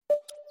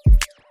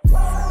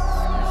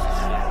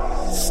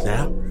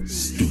Snap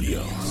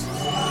Studios.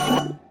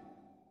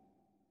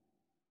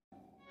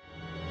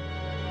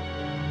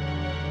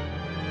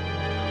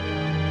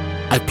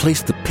 I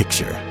placed the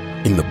picture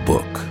in the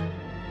book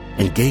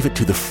and gave it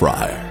to the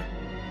friar.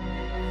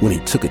 When he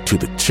took it to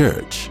the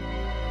church,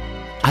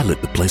 I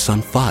lit the place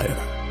on fire.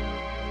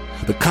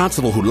 The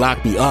constable who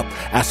locked me up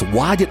asked,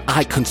 why did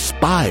I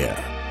conspire?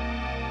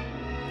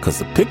 'Cause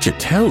the picture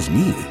tells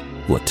me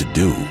what to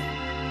do.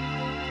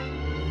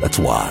 That's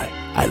why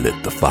I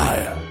lit the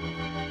fire.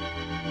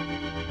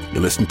 You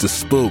listen to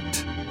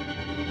Spooked.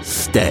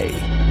 Stay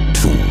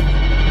tuned.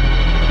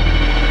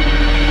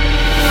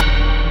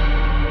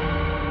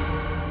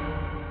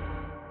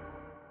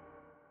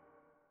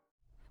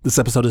 This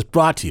episode is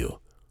brought to you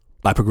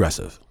by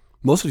Progressive.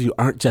 Most of you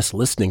aren't just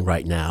listening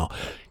right now.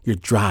 You're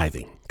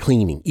driving,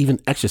 cleaning, even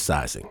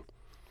exercising.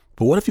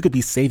 But what if you could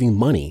be saving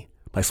money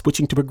by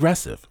switching to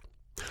Progressive?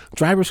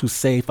 Drivers who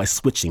save by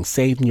switching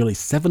save nearly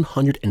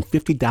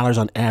 $750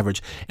 on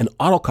average, and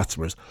auto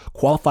customers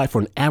qualify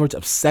for an average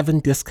of 7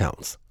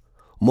 discounts.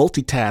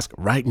 Multitask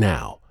right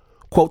now.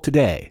 Quote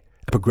today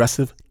at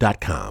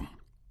Progressive.com.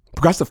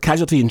 Progressive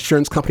Casualty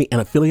Insurance Company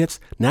and affiliates,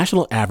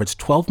 national average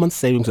 12-month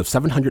savings of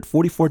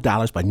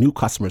 $744 by new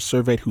customers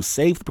surveyed who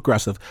saved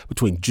Progressive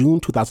between June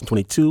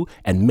 2022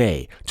 and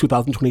May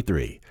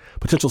 2023.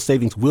 Potential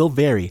savings will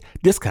vary.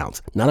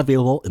 Discounts not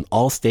available in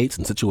all states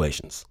and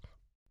situations.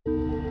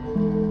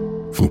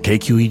 From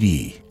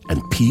KQED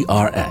and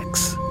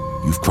PRX,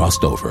 you've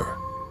crossed over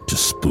to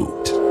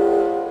Spooked.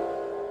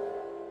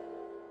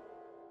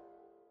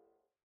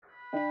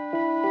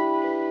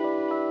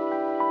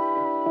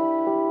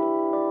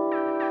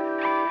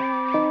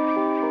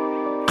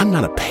 I'm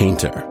not a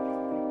painter,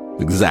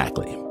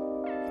 exactly,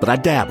 but I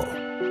dabble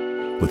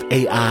with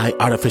AI,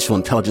 artificial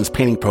intelligence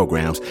painting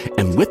programs,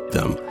 and with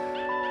them,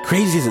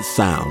 crazy as it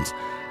sounds,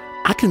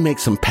 I can make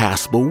some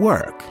passable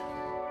work.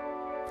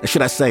 Or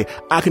should I say,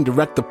 I can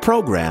direct the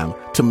program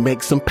to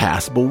make some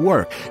passable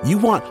work. You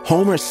want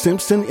Homer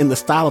Simpson in the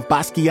style of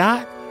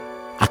Basquiat?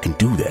 I can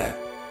do that.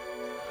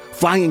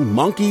 Flying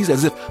monkeys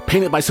as if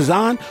painted by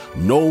Cezanne?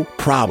 No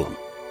problem.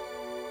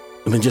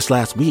 And then just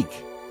last week,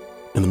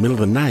 in the middle of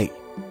the night,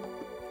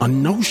 a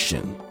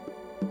notion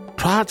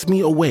prods me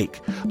awake,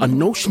 a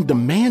notion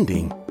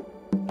demanding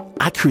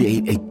I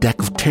create a deck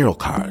of tarot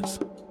cards.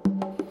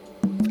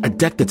 A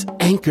deck that's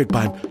anchored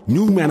by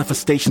new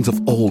manifestations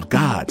of old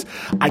gods.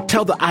 I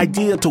tell the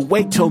idea to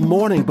wait till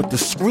morning, but the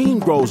scream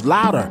grows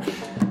louder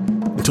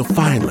until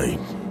finally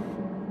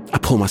I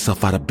pull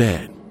myself out of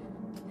bed,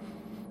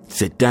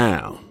 sit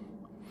down,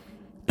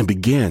 and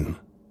begin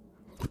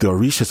with the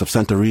Orishas of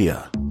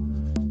Santeria,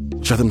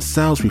 which are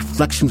themselves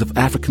reflections of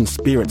African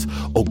spirits,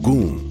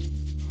 Ogun,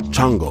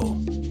 Chango,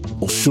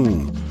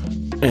 Oshun,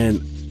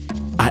 and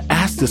I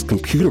asked this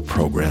computer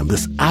program,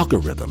 this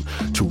algorithm,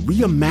 to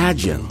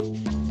reimagine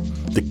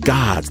the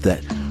gods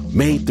that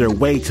made their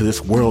way to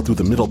this world through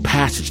the Middle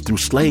Passage, through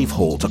slave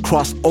holds,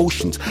 across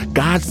oceans,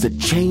 gods that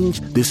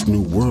changed this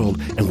new world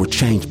and were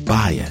changed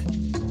by it.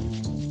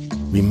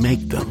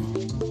 Remake them,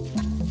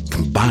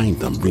 combine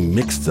them,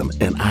 remix them,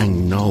 and I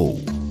know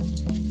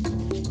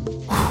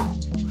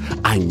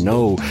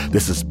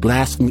this is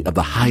blasphemy of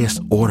the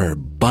highest order,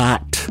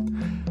 but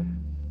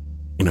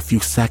in a few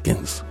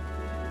seconds,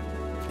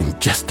 in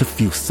just a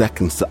few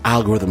seconds, the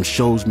algorithm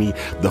shows me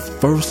the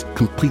first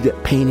completed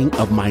painting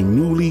of my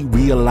newly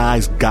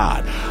realized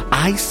God.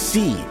 I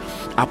see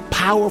a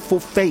powerful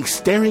face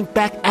staring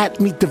back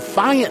at me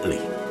defiantly,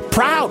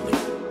 proudly.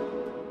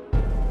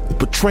 The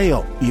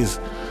betrayal is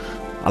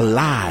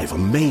alive,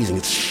 amazing,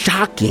 it's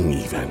shocking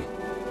even.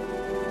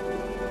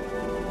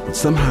 But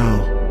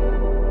somehow,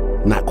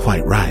 not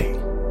quite right.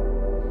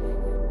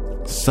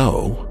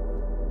 So,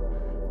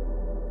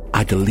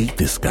 I delete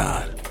this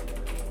God.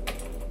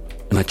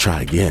 And I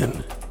try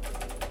again,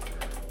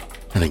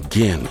 and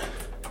again,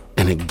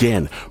 and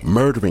again,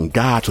 murdering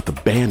gods with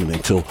abandon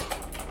until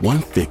one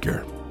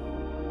figure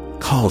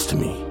calls to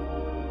me.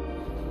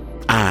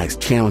 Eyes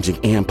challenging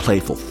and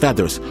playful,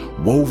 feathers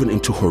woven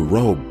into her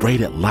robe,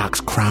 braided locks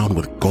crowned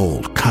with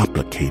gold,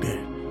 complicated.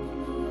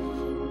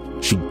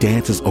 She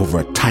dances over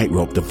a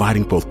tightrope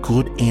dividing both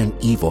good and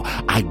evil.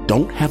 I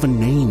don't have a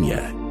name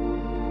yet,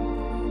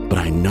 but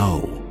I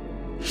know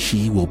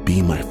she will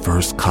be my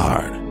first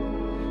card.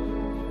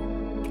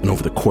 And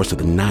over the course of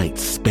the night,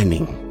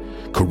 spinning,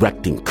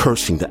 correcting,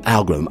 cursing the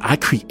algorithm, I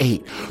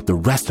create the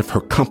rest of her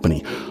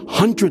company.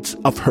 Hundreds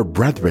of her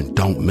brethren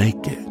don't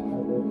make it.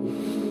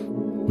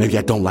 Maybe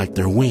I don't like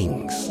their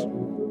wings,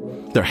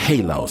 their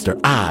halos, their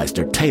eyes,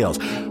 their tails.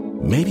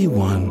 Maybe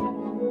one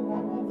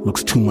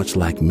looks too much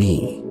like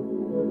me.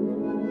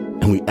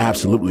 And we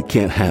absolutely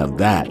can't have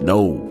that.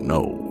 No.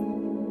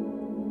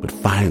 But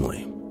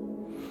finally,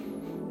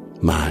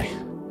 my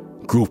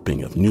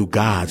grouping of new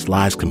gods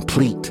lies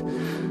complete.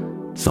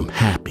 Some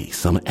happy,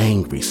 some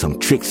angry, some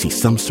tricksy,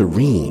 some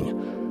serene.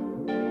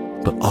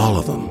 But all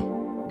of them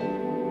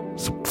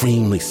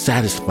supremely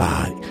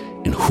satisfied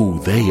in who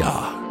they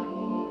are.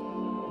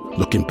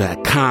 Looking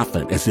back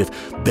confident as if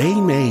they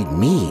made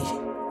me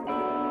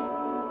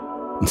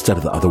instead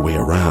of the other way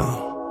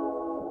around.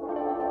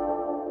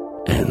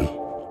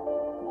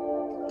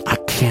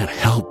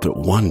 but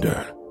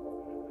wonder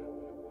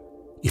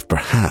if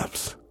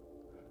perhaps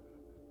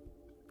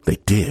they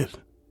did.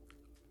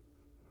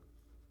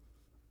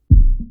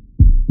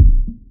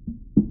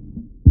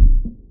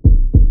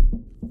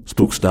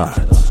 Spook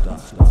starts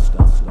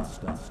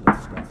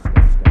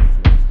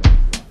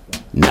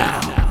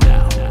now.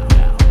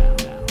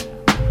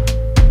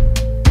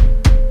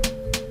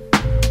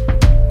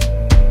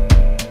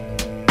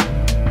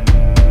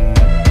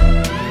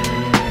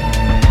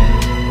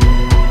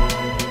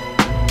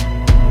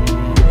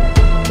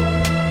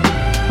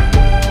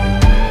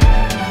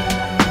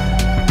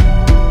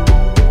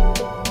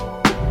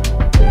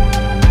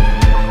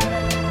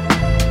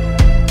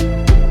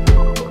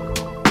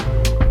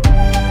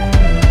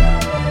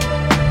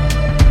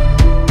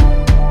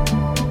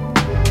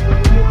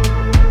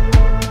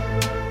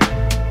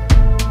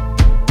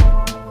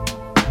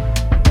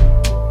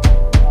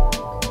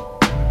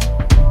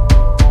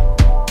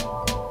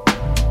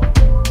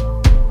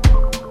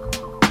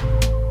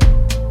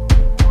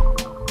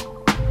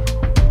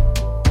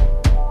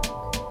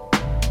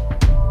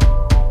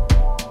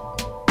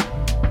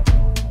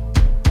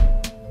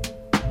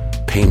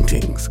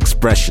 Paintings,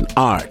 expression,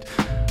 art.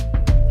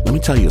 Let me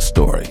tell you a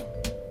story.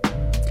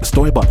 A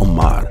story about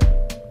Omar.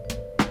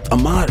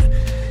 Omar,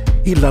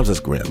 he loves his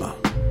grandma.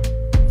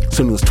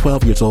 So when he was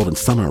 12 years old and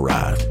summer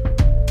arrived,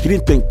 he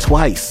didn't think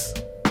twice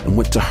and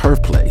went to her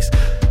place.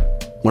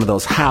 One of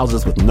those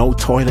houses with no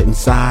toilet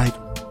inside,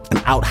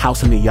 an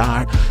outhouse in the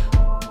yard.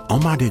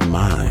 Omar didn't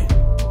mind.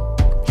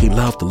 He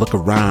loved to look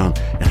around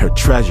at her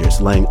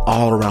treasures laying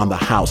all around the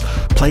house,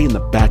 play in the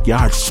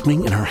backyard,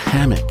 swing in her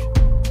hammock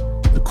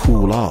to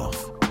cool off.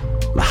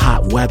 The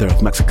hot weather of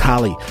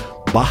Mexicali,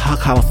 Baja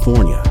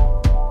California.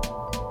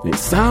 And it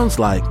sounds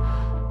like,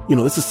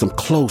 this is some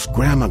close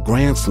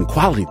grandma-grandson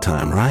quality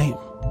time, right?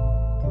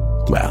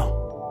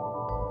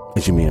 Well,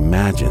 as you may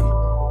imagine,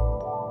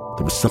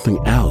 there was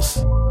something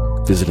else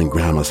visiting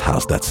Grandma's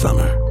house that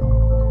summer.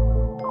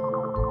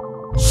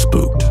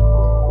 Spooked.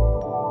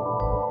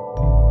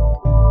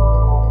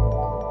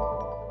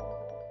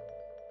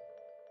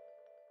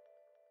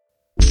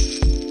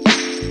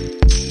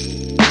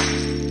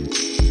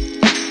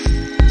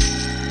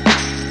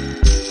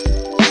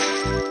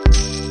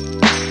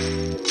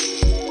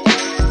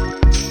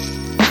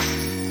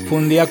 Fue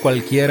un día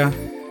cualquiera.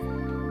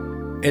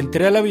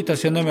 Entré a la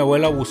habitación de mi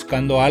abuela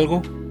buscando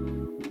algo.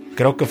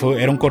 Creo que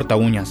era un corta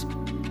uñas.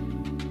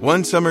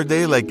 One summer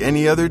day like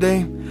any other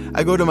day,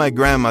 I go to my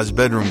grandma's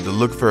bedroom to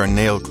look for a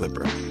nail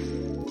clipper.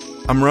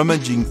 I'm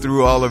rummaging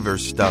through all of her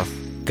stuff.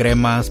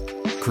 Cremas,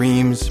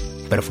 creams,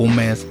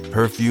 perfumes,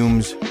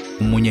 perfumes,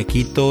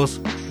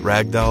 muñequitos,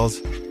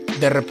 ragdolls.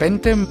 De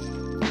repente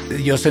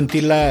yo sentí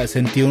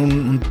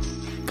un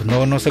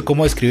no sé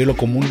cómo describirlo,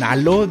 como un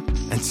halo.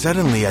 And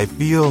suddenly I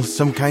feel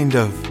some kind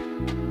of,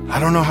 I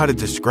don't know how to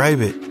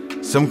describe it,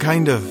 some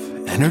kind of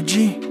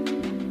energy?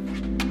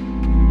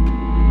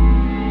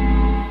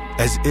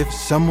 As if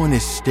someone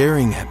is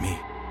staring at me.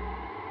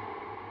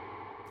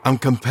 I'm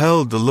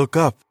compelled to look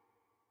up.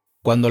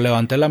 Cuando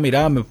levanté la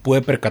mirada me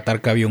pude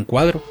percatar que había un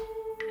cuadro.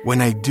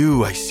 When I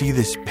do, I see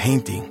this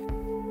painting.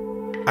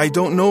 I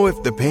don't know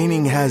if the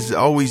painting has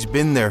always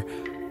been there,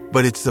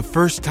 but it's the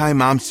first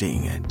time I'm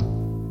seeing it.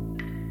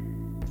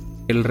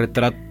 El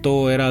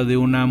retrato era de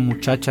una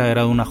muchacha,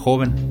 era de una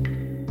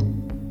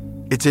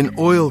joven. It's an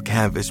oil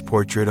canvas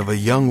portrait of a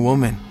young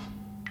woman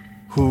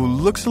who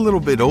looks a little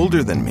bit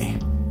older than me.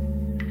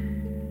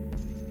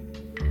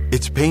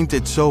 It's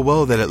painted so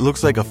well that it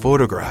looks like a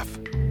photograph.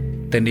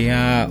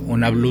 Tenía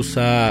una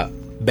blusa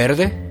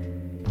verde.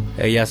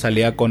 Ella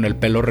salía con el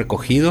pelo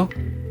recogido.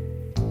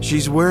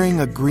 She's wearing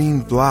a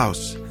green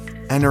blouse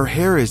and her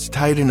hair is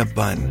tied in a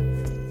bun.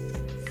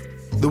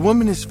 The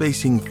woman is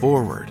facing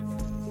forward,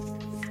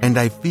 and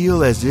I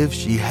feel as if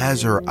she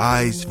has her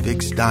eyes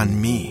fixed on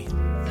me.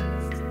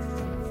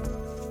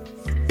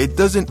 It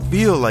doesn't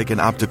feel like an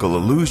optical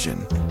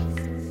illusion.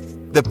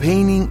 The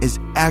painting is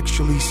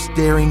actually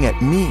staring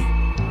at me.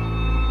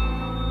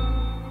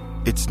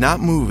 It's not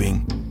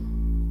moving.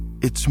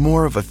 It's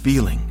more of a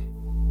feeling.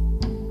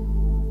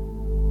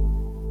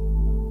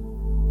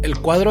 El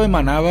cuadro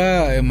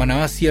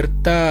emanaba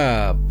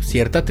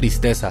cierta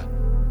tristeza.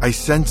 I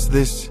sense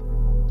this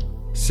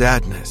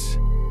sadness.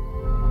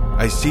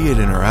 I see it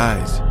in her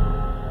eyes.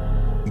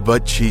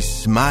 But she's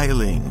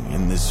smiling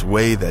in this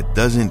way that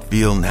doesn't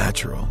feel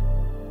natural.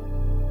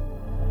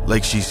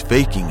 Like she's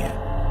faking it.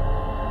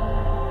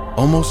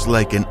 Almost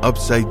like an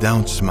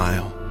upside-down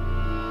smile.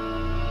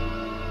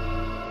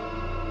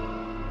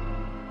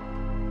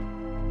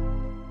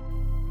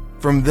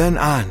 From then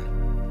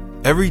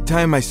on, every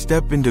time I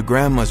step into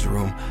Grandma's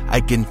room,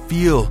 I can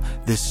feel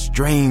this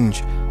strange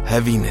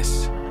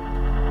heaviness.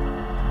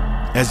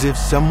 As if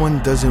someone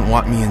doesn't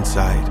want me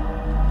inside.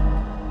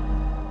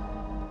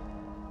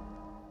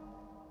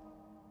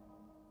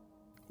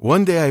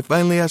 One day I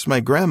finally asked my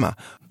grandma,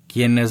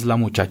 ¿Quién es la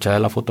muchacha de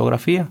la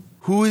fotografía?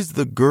 Who is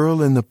the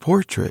girl in the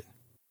portrait?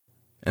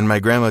 And my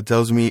grandma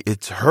tells me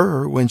it's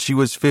her when she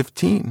was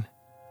 15.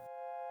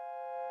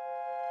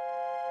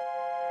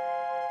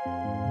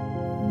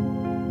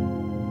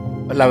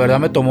 La verdad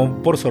me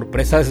tomó por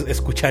sorpresa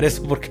escuchar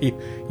eso porque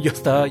yo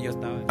estaba...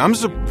 I'm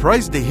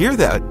surprised to hear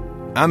that.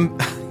 I'm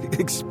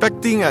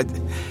expecting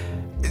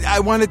I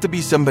want it to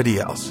be somebody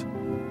else.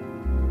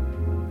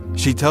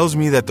 She tells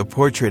me that the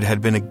portrait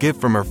had been a gift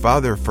from her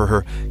father for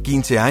her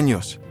 15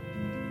 años.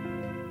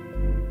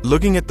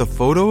 Looking at the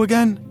photo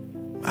again,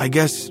 I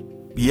guess,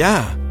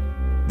 yeah.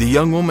 The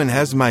young woman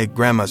has my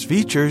grandma's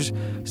features,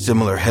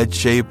 similar head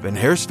shape and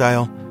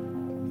hairstyle.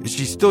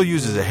 She still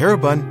uses a hair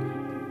bun.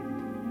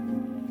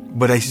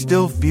 But I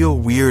still feel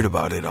weird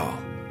about it all.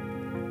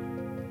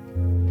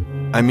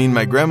 I mean,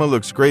 my grandma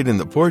looks great in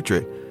the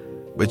portrait,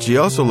 but she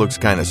also looks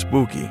kind of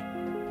spooky.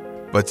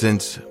 But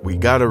since we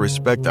gotta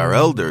respect our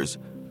elders,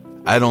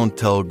 I don't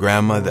tell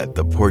grandma that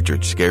the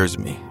portrait scares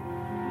me.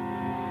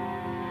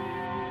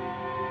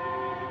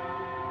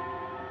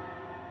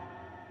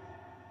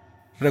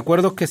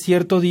 Recuerdo que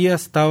cierto día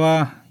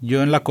estaba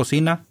yo en la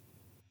cocina.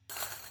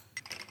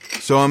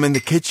 So I'm in the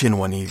kitchen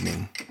one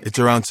evening. It's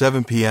around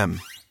 7 p.m.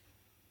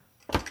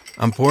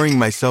 I'm pouring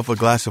myself a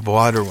glass of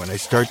water when I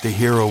start to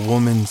hear a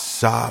woman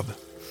sob.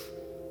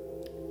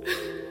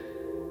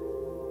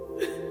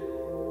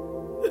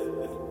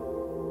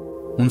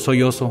 Un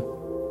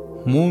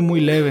sollozo,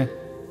 muy leve,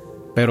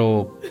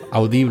 pero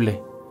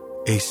audible.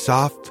 A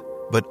soft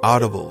but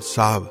audible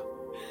sob.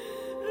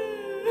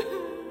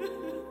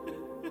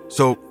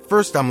 So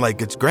first I'm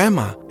like, it's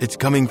Grandma. It's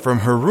coming from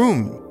her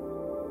room.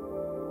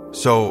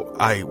 So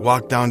I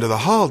walk down to the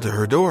hall to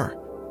her door.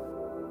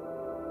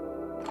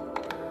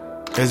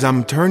 As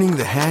I'm turning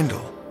the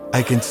handle,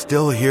 I can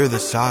still hear the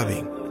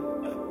sobbing.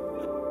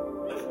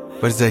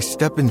 But as I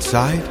step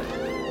inside,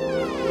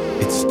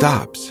 it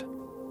stops.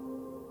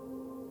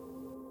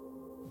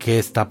 ¿Qué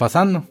está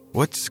pasando?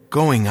 What's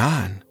going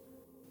on?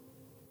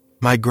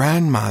 My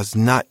grandma's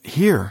not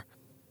here.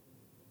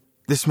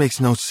 This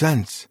makes no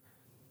sense.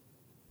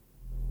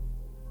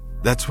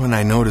 That's when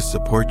I notice the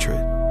portrait.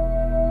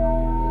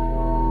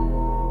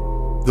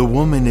 The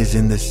woman is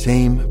in the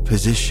same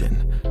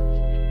position.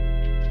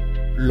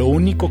 Lo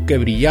único que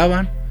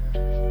brillaban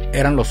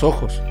eran los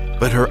ojos.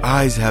 But her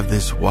eyes have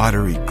this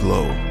watery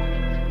glow.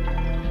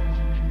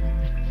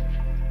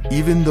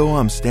 Even though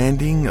I'm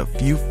standing a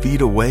few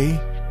feet away,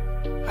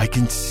 I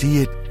can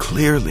see it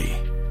clearly.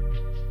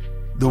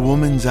 The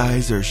woman's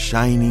eyes are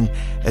shining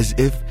as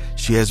if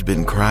she has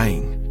been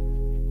crying.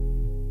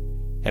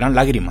 Eran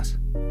lágrimas.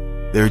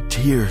 They're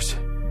tears.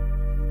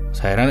 O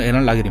sea,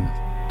 eran lágrimas,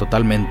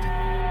 totalmente.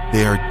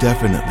 They are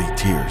definitely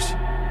tears.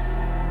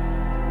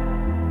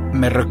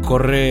 Me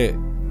recorre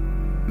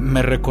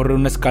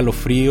un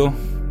escalofrío.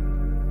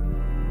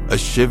 A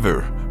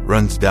shiver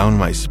runs down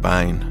my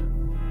spine.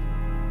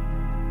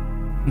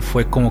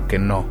 Fue como que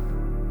no.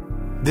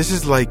 This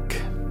is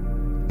like...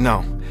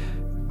 No.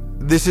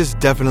 This is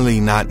definitely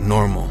not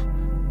normal.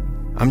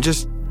 I'm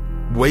just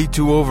way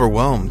too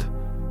overwhelmed.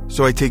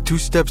 So I take 2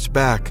 steps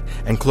back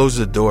and close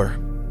the door.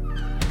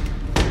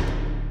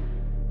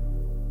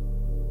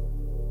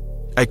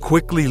 I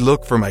quickly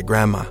look for my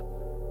grandma.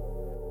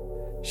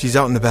 She's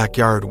out in the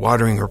backyard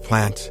watering her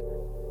plants.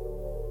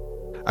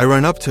 I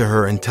run up to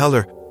her and tell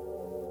her,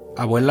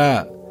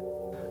 Abuela,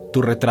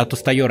 tu retrato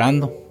está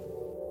llorando.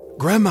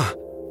 Grandma,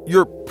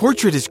 your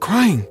portrait is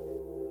crying.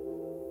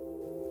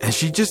 And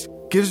she just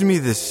gives me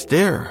this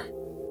stare.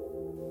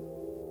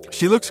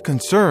 She looks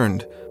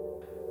concerned,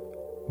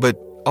 but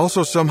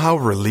also somehow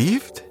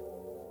relieved?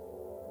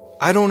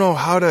 I don't know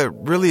how to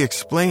really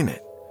explain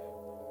it.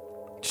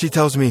 She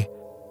tells me,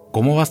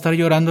 ¿Cómo va a estar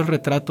llorando el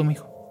retrato,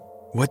 mijo?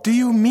 What do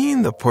you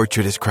mean the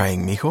portrait is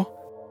crying, mijo?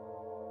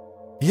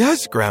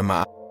 Yes,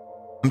 Grandma.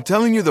 I'm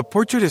telling you the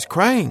portrait is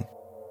crying.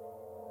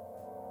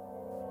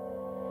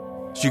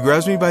 She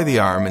grabs me by the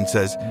arm and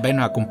says, Ven,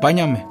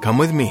 acompáñame. Come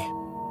with me.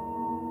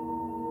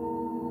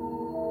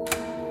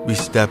 We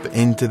step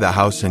into the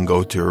house and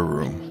go to her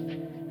room.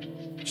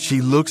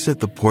 She looks at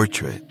the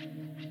portrait.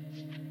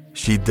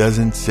 She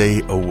doesn't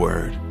say a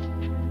word.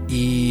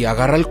 ¿Y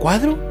agarra el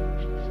cuadro?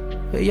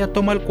 Ella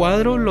toma el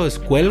cuadro, lo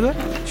descuelga.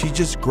 She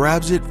just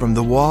grabs it from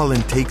the wall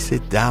and takes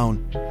it down.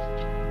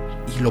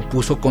 Y lo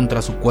puso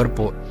contra su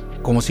cuerpo,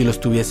 como si lo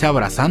estuviese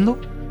abrazando.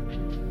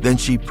 Then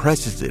she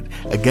presses it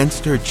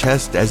against her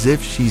chest as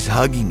if she's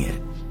hugging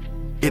it.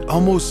 It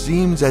almost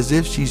seems as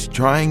if she's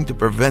trying to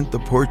prevent the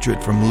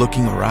portrait from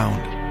looking around.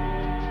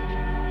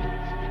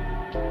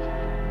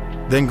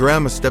 Then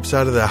Grandma steps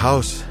out of the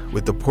house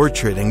with the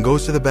portrait and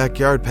goes to the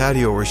backyard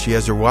patio where she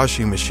has her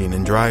washing machine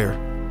and dryer.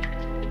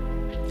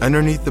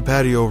 Underneath the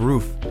patio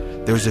roof,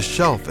 there's a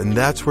shelf, and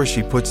that's where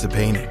she puts the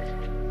painting.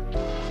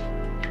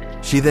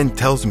 She then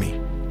tells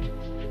me,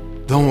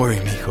 Don't worry,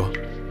 mijo.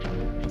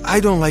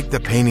 I don't like the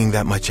painting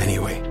that much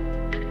anyway.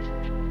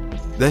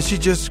 Then she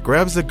just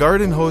grabs the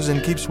garden hose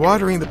and keeps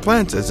watering the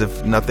plants as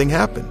if nothing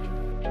happened.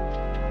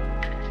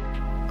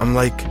 I'm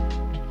like,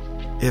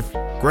 if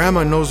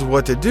Grandma knows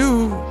what to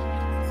do,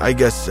 I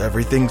guess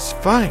everything's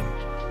fine.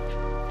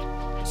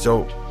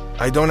 So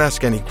I don't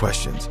ask any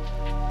questions.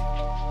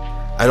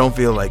 I don't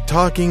feel like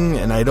talking,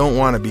 and I don't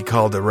want to be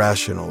called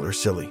irrational or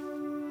silly.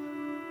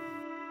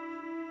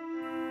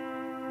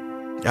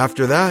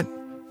 After that,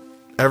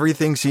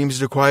 everything seems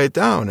to quiet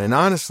down, and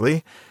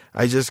honestly,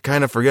 I just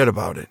kind of forget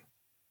about it.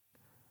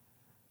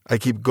 I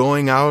keep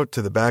going out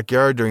to the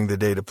backyard during the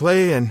day to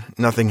play, and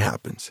nothing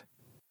happens.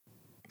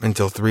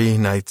 Until 3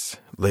 nights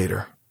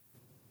later.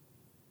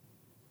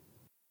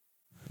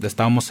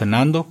 Estábamos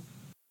cenando,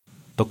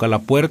 toca la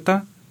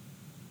puerta,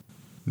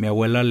 mi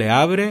abuela le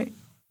abre.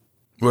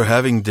 We're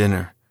having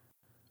dinner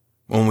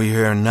when we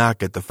hear a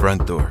knock at the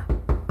front door.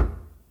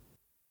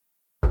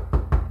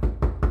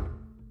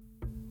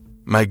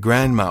 My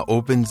grandma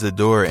opens the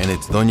door and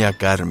it's Doña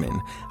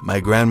Carmen, my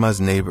grandma's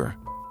neighbor.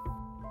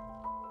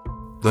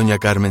 Doña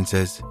Carmen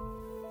says,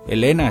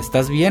 Elena,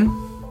 ¿estás bien?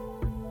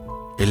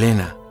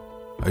 Elena,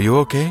 are you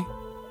okay?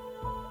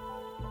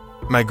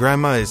 My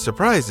grandma is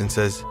surprised and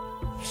says,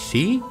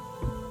 Sí,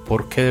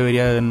 ¿por qué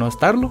debería de no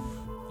estarlo?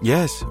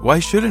 Yes, why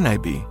shouldn't I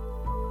be?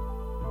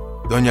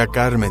 Doña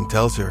Carmen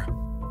tells her,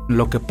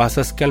 Lo que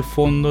pasa es que al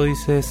fondo,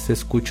 dice, se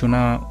escucha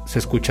a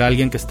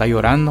alguien que está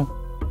llorando.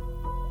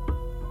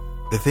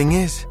 The thing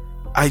is,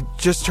 I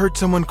just heard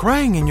someone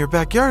crying in your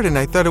backyard and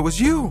I thought it was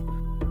you.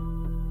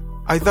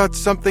 I thought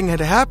something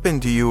had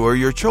happened to you or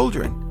your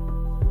children.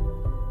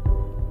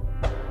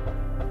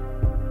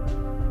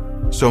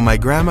 So my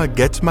grandma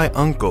gets my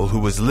uncle, who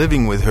was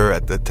living with her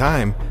at the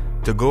time,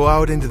 to go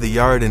out into the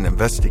yard and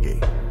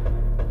investigate.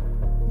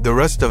 The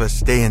rest of us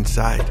stay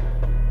inside.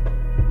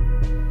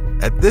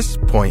 At this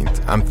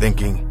point, I'm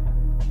thinking,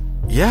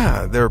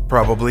 yeah, there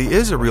probably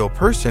is a real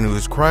person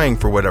who's crying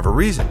for whatever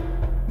reason.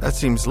 That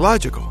seems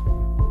logical.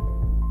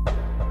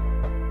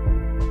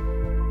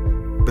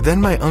 But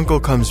then my uncle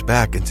comes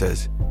back and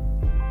says,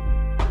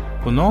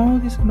 Pues no,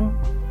 dice, no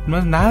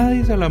es nada,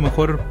 dice, a lo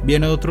mejor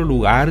viene de otro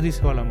lugar,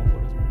 dice, o a lo mejor.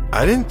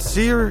 I didn't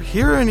see or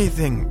hear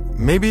anything.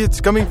 Maybe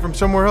it's coming from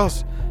somewhere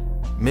else.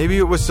 Maybe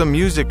it was some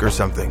music or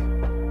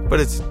something. But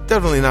it's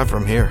definitely not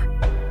from here.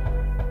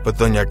 But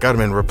Doña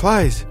Carmen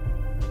replies,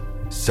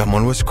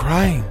 Someone was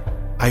crying.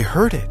 I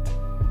heard it.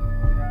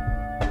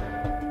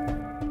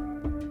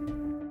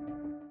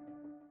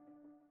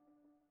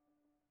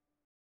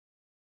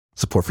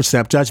 Support for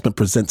Snap Judgment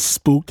presents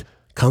Spooked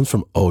comes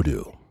from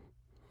Odoo.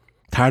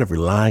 Tired of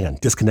relying on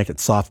disconnected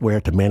software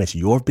to manage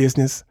your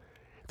business?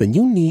 Then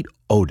you need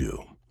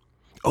Odoo.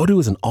 Odoo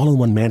is an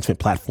all-in-one management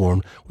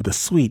platform with a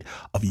suite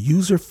of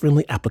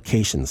user-friendly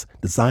applications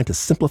designed to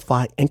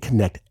simplify and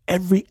connect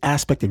every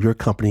aspect of your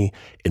company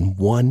in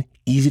one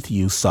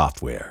easy-to-use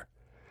software,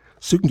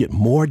 so you can get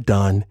more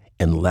done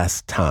in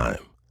less time.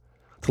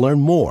 To learn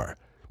more,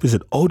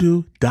 visit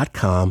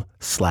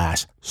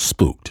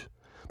odoo.com/spooked.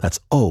 That's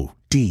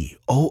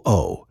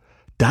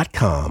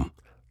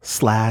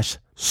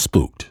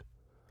odoo.com/spooked.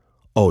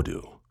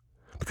 Odoo,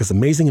 because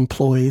amazing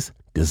employees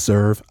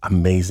deserve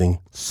amazing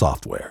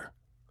software.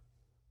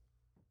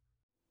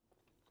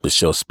 This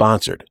show is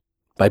sponsored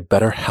by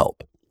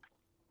BetterHelp.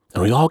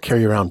 And we all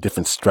carry around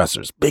different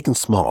stressors, big and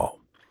small.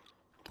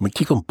 And we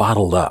keep them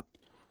bottled up.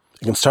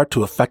 It can start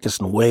to affect us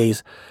in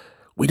ways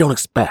we don't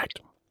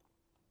expect.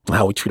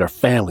 How we treat our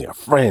family, our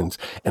friends.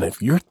 And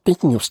if you're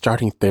thinking of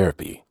starting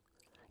therapy,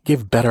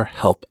 give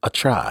BetterHelp a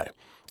try.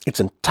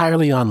 It's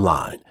entirely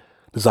online,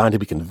 designed to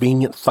be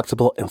convenient,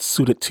 flexible, and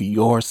suited to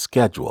your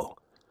schedule.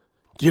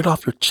 Get it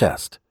off your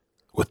chest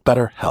with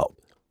BetterHelp.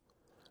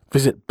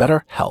 Visit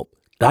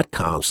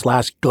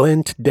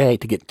BetterHelp.com/Glenn today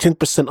to get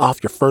 10%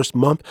 off your first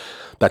month.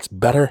 That's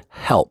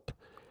BetterHelp,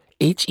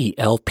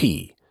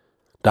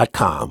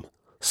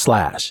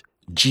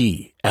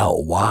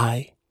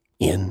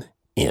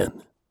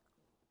 HELP.com/GLYNN.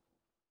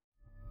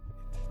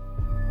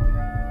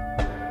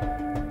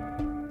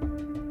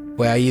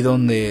 Fue ahí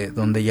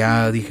donde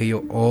ya dije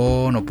yo,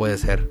 no puede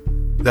ser.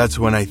 That's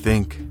when I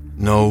think,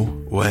 no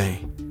way.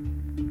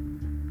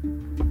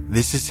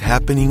 This is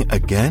happening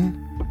again?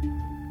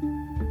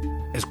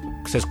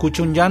 Se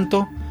escucha un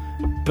llanto,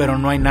 pero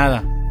no hay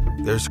nada.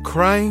 There's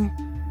crying,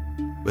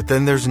 but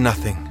then there's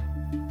nothing.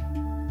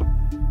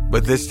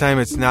 But this time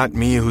it's not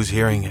me who's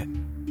hearing it.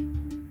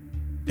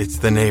 It's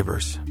the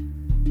neighbors.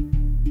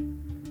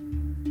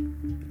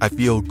 I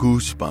feel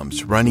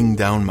goosebumps running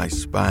down my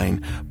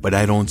spine, but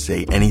I don't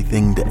say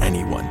anything to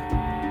anyone.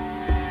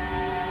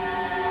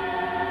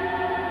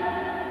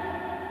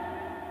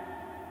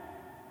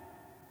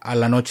 A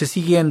la noche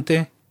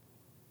siguiente,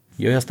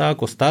 yo ya estaba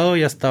acostado,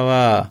 ya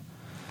estaba,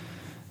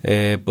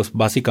 pues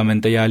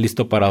básicamente ya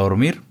listo para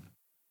dormir.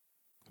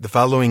 The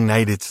following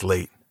night it's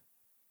late.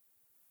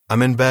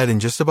 I'm in bed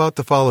and just about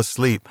to fall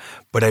asleep,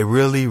 but I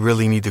really,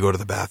 really need to go to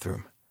the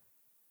bathroom.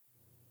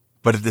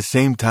 But at the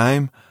same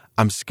time,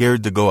 I'm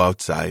scared to go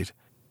outside.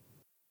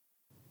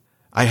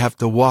 I have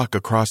to walk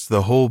across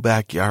the whole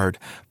backyard,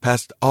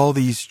 past all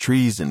these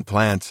trees and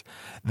plants,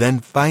 then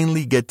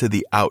finally get to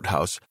the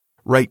outhouse,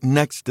 right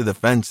next to the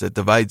fence that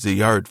divides the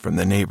yard from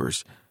the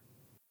neighbors.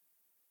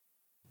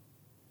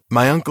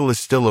 My uncle is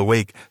still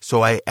awake,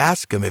 so I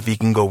ask him if he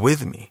can go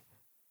with me.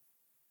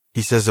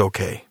 He says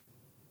okay.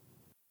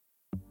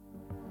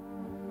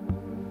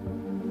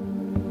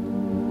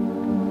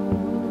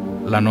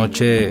 La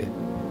noche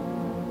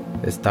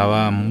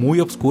estaba muy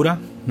oscura,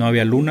 no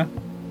había luna.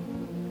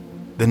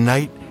 The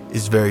night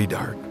is very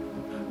dark.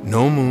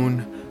 No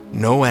moon,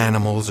 no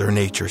animals or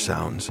nature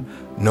sounds,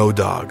 no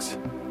dogs.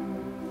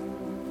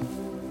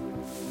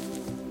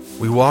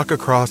 We walk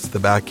across the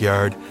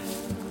backyard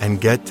and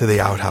get to the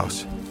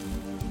outhouse.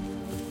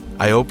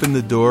 I open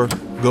the door,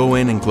 go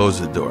in and close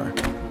the door.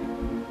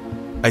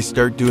 I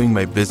start doing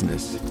my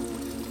business.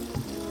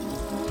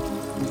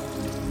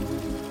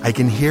 I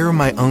can hear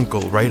my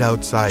uncle right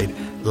outside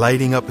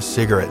lighting up a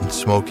cigarette and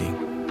smoking.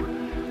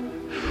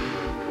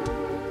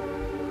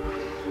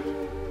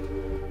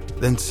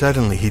 Then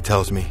suddenly he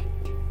tells me,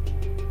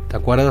 ¿Te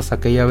acuerdas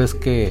aquella vez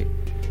que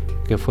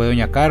fue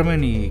Doña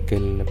Carmen y que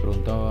le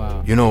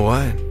preguntaba? "You know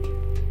what?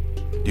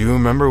 Do you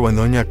remember when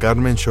Doña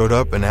Carmen showed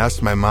up and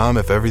asked my mom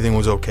if everything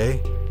was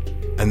okay?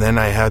 And then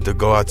I had to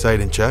go outside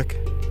and check?"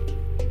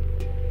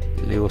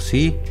 Le digo,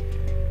 sí,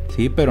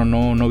 pero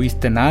no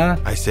viste nada.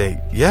 I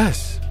say,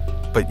 "Yes,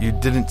 but you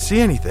didn't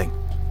see anything."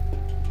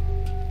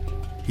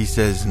 He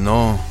says,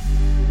 "No.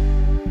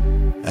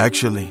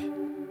 Actually,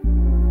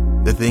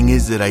 the thing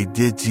is that I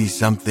did see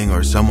something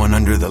or someone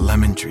under the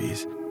lemon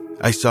trees.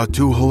 I saw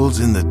 2 holes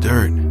in the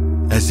dirt,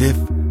 as if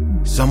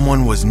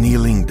someone was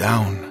kneeling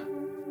down."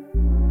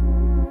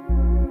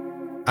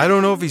 I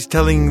don't know if he's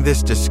telling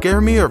this to scare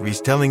me or if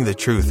he's telling the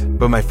truth,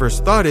 but my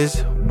first thought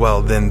is,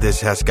 well, then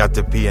this has got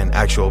to be an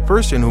actual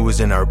person who was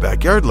in our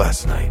backyard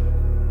last night.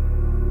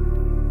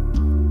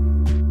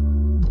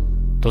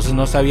 Entonces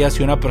no sabía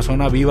si una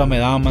persona viva me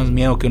daba más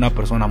miedo que una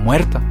persona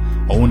muerta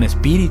o un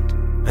espíritu.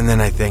 And then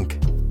I think,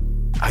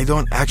 I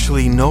don't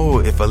actually know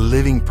if a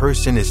living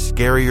person is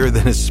scarier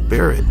than a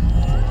spirit.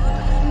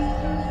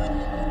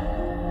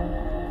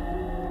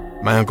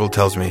 My uncle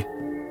tells me,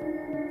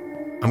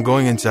 "I'm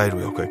going inside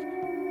real quick.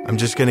 I'm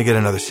just gonna get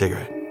another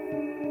cigarette."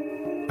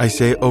 I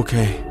say,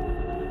 "Okay,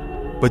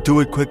 but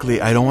do it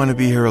quickly. I don't want to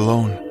be here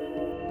alone."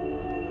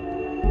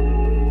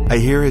 I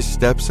hear his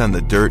steps on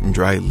the dirt and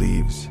dry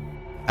leaves.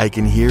 I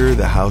can hear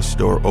the house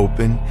door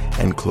open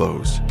and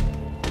close.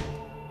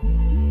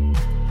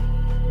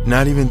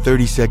 Not even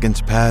 30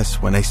 seconds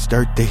pass when I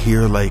start to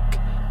hear like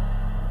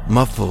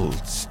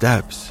muffled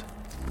steps.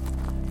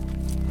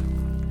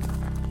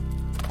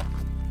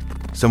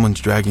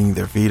 Someone's dragging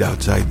their feet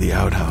outside the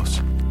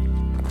outhouse.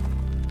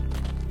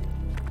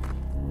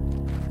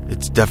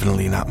 It's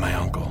definitely not my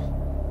uncle.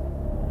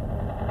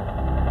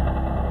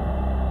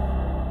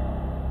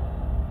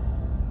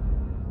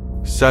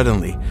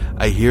 Suddenly,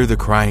 I hear the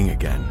crying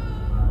again.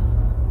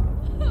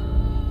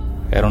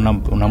 Era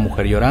una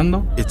mujer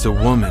llorando. It's a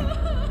woman.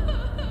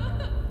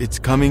 It's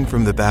coming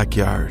from the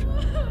backyard.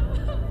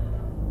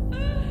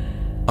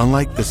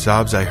 Unlike the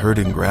sobs I heard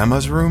in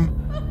Grandma's room,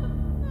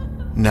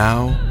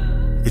 now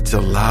it's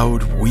a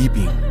loud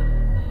weeping.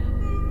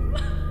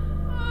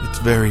 It's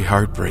very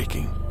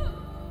heartbreaking.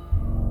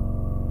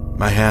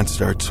 My hands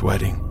start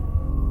sweating.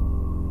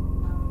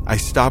 I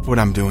stop what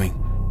I'm doing.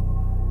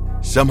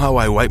 Somehow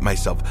I wipe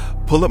myself,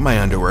 pull up my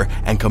underwear,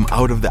 and come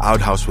out of the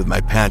outhouse with my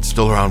pants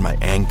still around my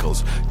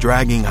ankles,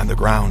 dragging on the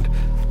ground.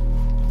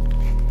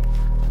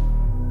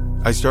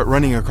 I start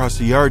running across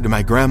the yard to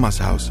my grandma's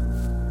house.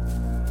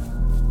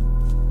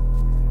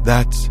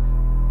 That's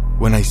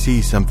when I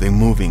see something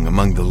moving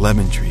among the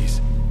lemon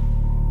trees.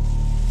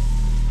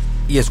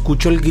 Y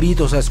escucho el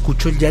grito, o sea,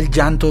 escucho ya el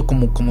llanto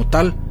como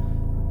tal.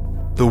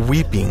 The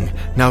weeping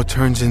now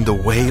turns into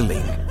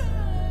wailing.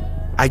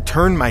 I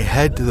turn my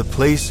head to the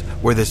place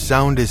where the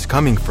sound is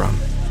coming from.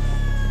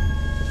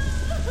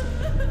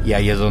 Y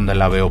ahí es donde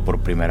la veo por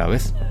primera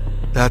vez.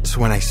 That's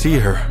when I see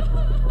her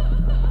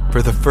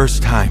for the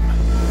first time.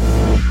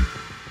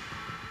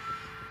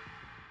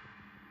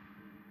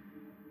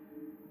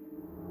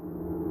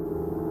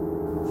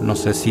 No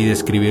sé si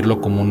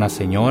describirlo como una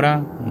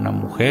señora, una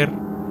mujer,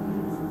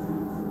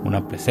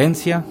 una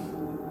presencia.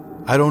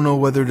 I don't know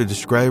whether to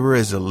describe her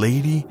as a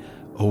lady,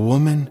 a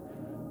woman,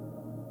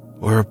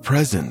 or a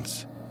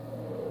presence.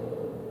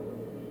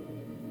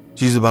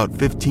 She's about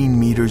 15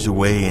 meters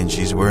away and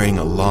she's wearing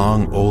a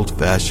long,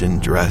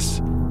 old-fashioned dress.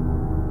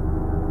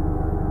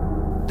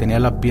 Tenía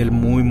la piel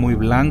muy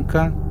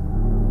blanca.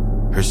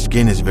 Her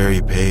skin is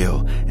very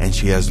pale and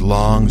she has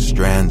long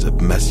strands of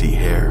messy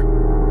hair.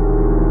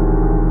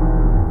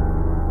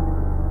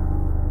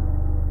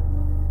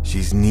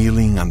 She's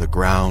kneeling on the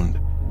ground.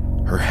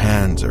 Her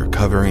hands are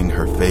covering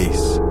her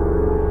face.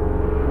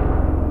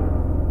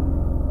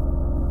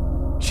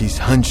 She's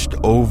hunched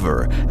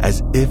over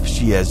as if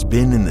she has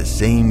been in the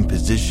same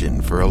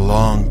position for a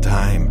long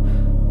time.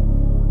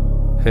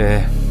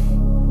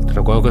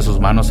 Recuerdo que sus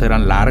manos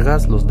eran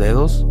largas, los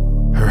dedos.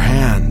 Her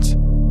hands,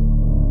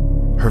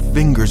 her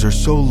fingers are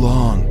so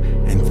long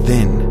and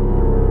thin.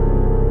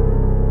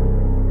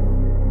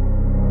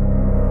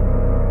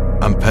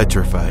 I'm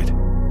petrified.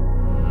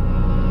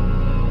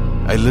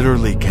 I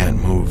literally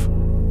can't move.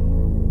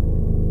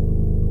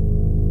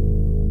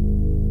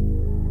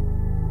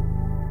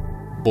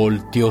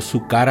 Volteó su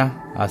cara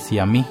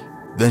hacia mí.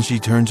 Then she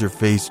turns her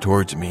face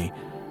towards me.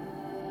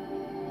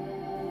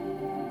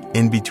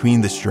 In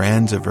between the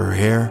strands of her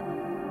hair,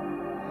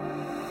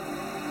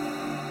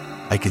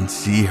 I can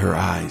see her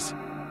eyes.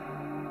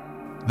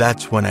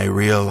 That's when I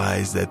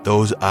realized that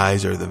those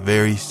eyes are the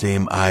very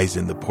same eyes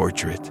in the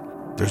portrait.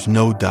 There's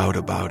no doubt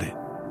about it.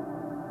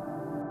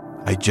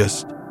 I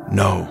just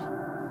know.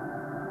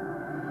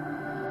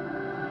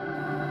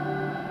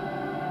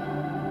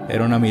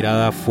 Era una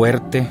mirada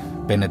fuerte,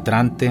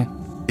 penetrante.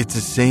 It's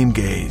the same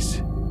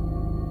gaze,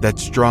 that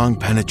strong,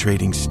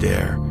 penetrating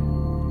stare,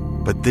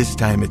 but this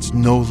time it's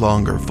no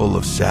longer full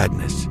of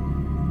sadness.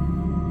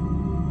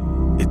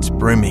 It's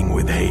brimming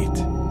with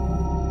hate.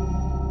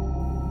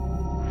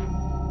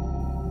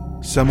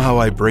 Somehow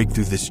I break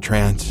through this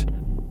trance.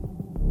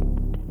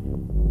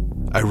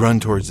 I run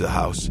towards the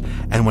house,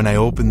 and when I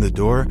open the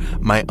door,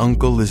 my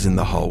uncle is in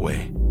the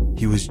hallway.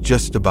 He was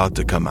just about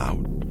to come out.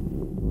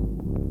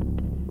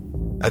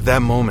 At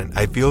that moment,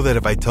 I feel that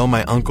if I tell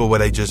my uncle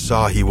what I just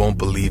saw, he won't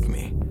believe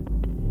me.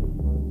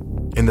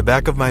 In the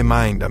back of my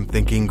mind, I'm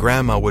thinking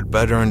Grandma would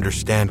better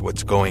understand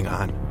what's going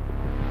on.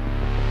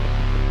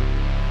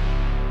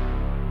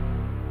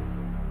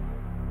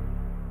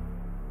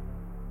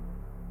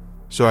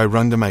 So I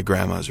run to my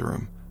grandma's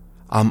room.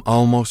 I'm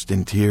almost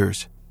in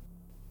tears.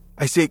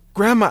 I say,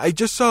 Grandma, I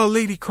just saw a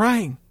lady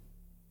crying.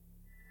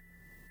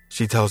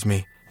 She tells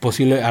me,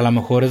 Posible, a lo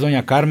mejor es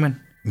Doña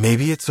Carmen.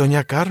 maybe it's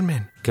Doña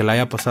Carmen. Que le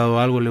haya pasado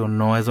algo. Le digo,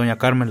 no es Doña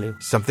Carmen. Le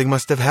digo, Something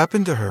must have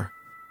happened to her.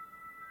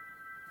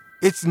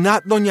 It's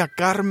not Doña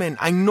Carmen.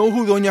 I know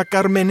who Doña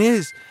Carmen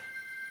is.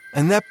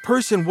 And that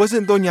person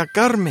wasn't Doña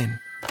Carmen.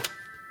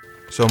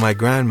 So my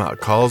grandma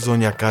calls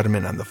Doña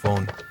Carmen on the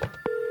phone.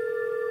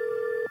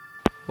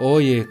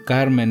 Oye,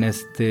 Carmen,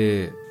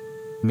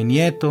 mi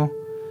nieto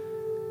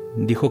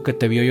dijo que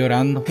te vio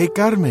llorando. Hey,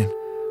 Carmen,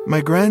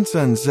 my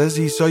grandson says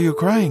he saw you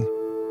crying.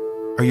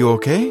 Are you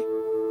okay?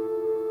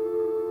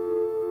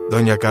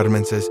 Doña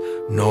Carmen says,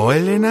 No,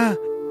 Elena.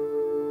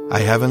 I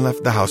haven't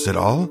left the house at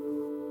all.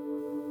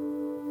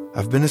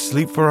 I've been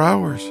asleep for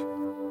hours.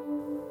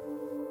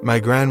 My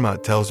grandma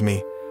tells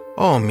me,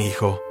 Oh,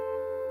 mijo.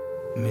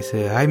 Me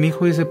dice, ay,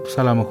 mijo, dice, pues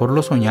a lo mejor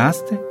lo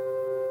soñaste.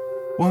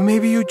 Well,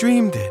 maybe you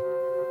dreamed it.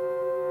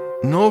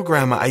 No,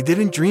 Grandma, I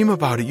didn't dream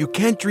about it. You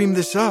can't dream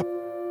this up.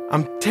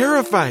 I'm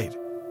terrified.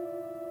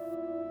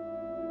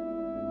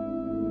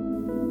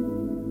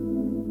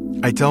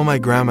 I tell my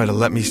grandma to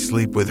let me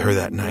sleep with her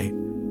that night.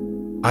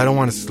 I don't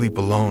want to sleep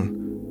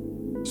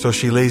alone. So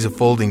she lays a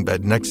folding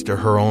bed next to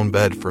her own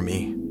bed for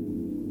me.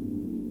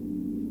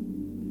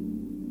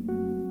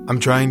 I'm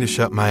trying to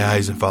shut my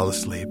eyes and fall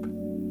asleep,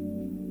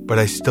 but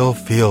I still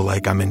feel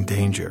like I'm in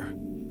danger.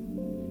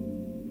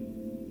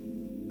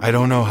 I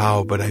don't know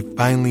how, but I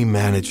finally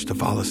managed to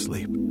fall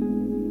asleep.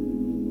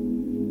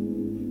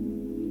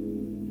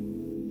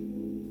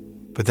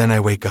 But then I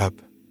wake up.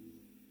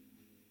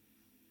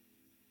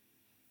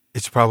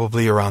 It's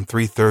probably around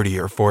 3:30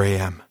 or 4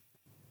 a.m.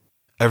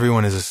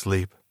 Everyone is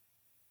asleep.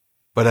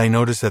 But I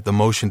notice that the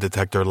motion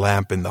detector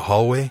lamp in the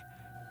hallway,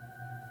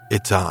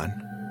 it's on.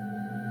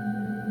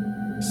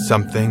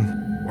 Something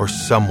or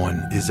someone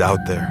is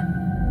out there.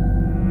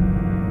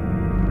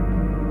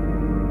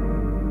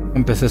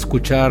 Empecé a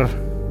escuchar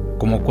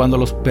como cuando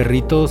los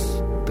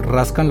perritos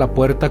rascan la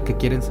puerta que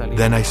quieren salir.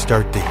 Then I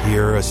start to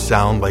hear a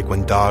sound like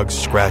when dogs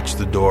scratch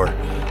the door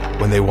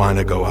when they want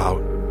to go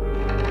out.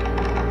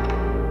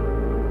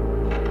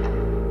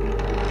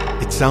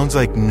 It sounds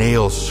like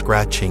nails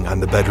scratching on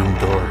the bedroom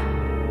door.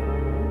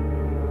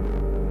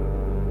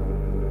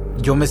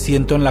 Yo me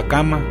siento en la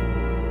cama.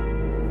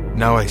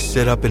 Now I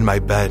sit up in my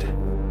bed.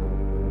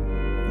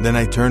 Then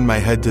I turn my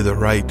head to the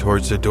right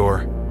towards the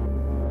door.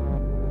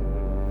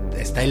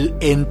 Está el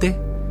ente.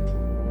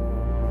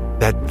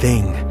 That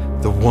thing,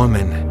 the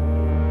woman,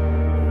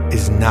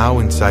 is now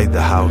inside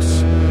the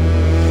house.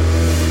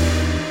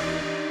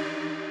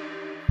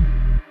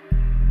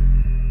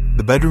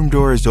 The bedroom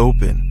door is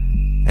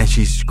open, and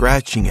she's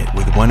scratching it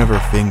with one of her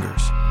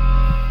fingers.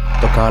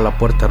 Tocaba la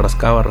puerta,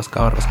 rascaba.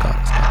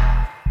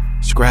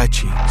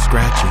 Scratching,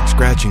 scratching,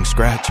 scratching,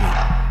 scratching.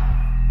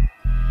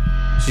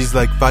 She's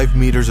like 5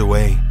 meters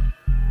away.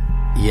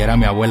 Y era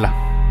mi abuela.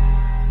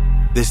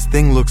 This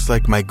thing looks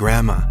like my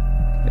grandma.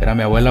 Era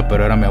mi abuela,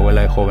 pero era mi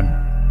abuela de joven.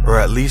 Or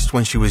at least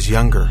when she was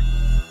younger.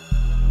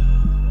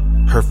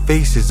 Her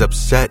face is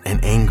upset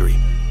and angry.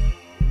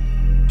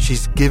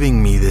 She's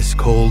giving me this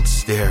cold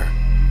stare.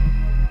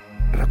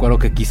 Recuerdo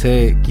que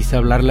quise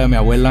hablarle a mi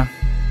abuela.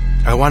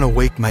 I want to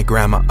wake my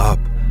grandma up,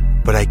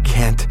 but I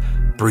can't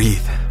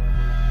breathe.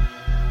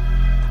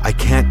 I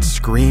can't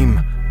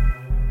scream.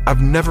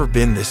 I've never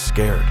been this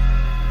scared.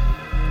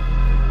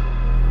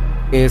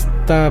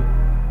 Esta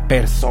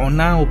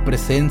persona o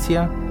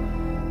presencia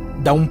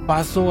da un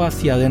paso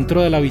hacia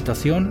adentro de la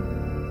habitación.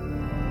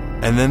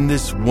 And then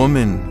this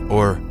woman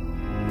or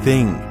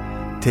thing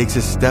takes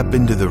a step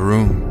into the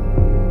room.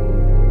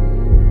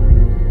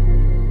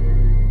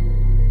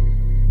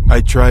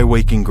 I try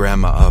waking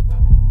Grandma up.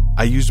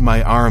 I use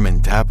my arm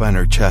and tap on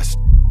her chest.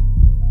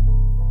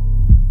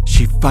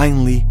 She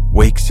finally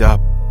wakes up.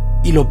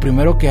 Y lo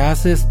primero que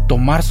hace es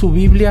tomar su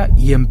Biblia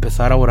y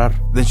empezar a orar.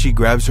 Then she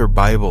grabs her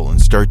Bible and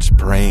starts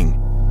praying.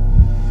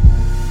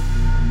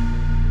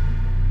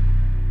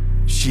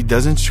 She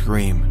doesn't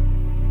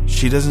scream.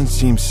 She doesn't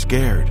seem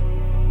scared.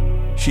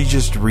 She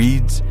just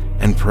reads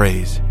and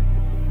prays.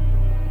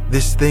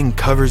 This thing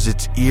covers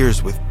its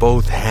ears with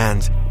both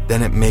hands,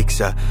 then it makes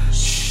a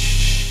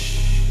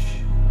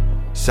shh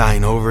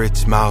sign over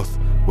its mouth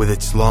with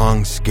its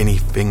long, skinny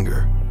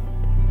finger.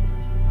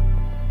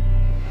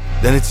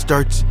 Then it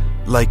starts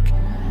like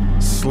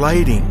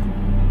sliding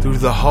through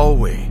the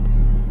hallway,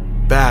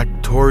 back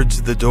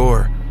towards the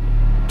door,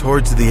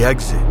 towards the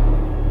exit.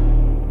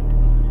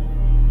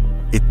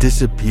 It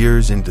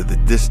disappears into the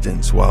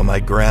distance while my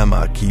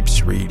grandma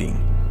keeps reading.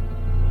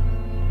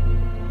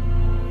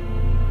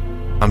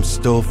 I'm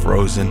still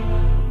frozen.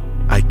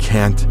 I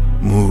can't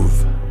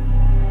move.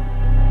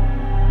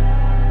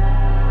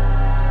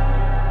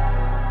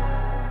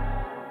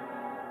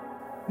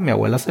 Mi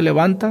abuela se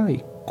levanta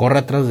y corre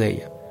atrás de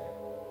ella.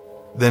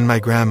 Then my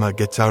grandma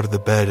gets out of the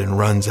bed and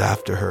runs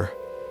after her.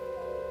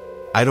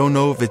 I don't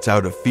know if it's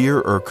out of fear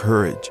or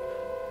courage,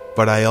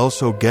 but I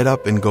also get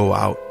up and go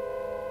out.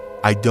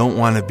 I don't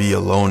want to be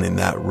alone in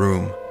that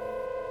room.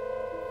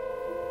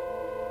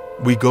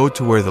 We go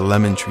to where the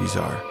lemon trees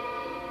are,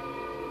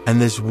 and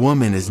this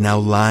woman is now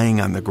lying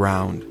on the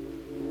ground.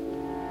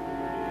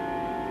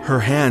 Her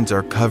hands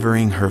are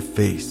covering her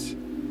face.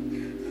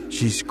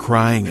 She's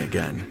crying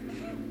again.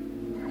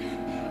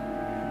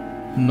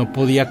 No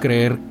podía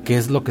creer qué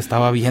es lo que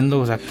estaba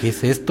viendo, o sea, ¿qué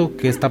es esto?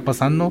 ¿Qué está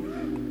pasando?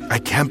 I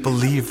can't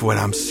believe what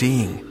I'm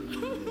seeing.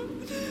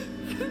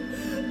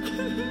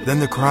 Then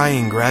the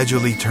crying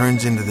gradually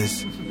turns into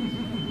this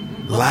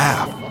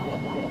laugh.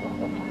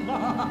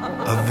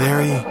 A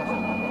very,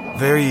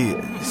 very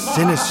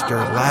sinister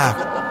laugh,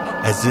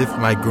 as if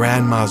my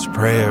grandma's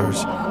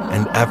prayers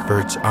and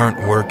efforts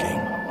aren't working.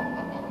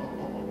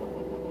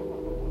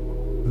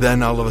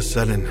 Then all of a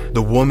sudden,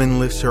 the woman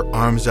lifts her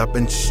arms up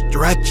and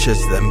stretches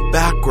them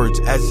backwards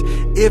as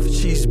if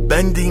she's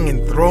bending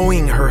and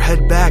throwing her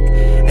head back.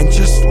 And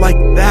just like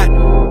that,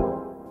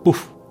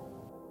 Puf.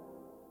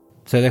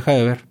 Se deja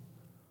de ver.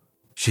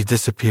 she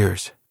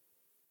disappears.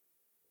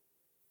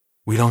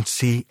 We don't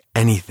see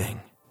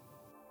anything.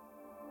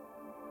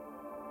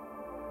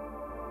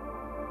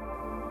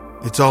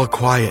 It's all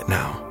quiet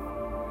now.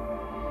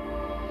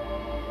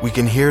 We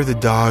can hear the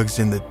dogs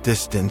in the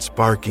distance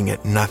barking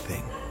at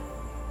nothing.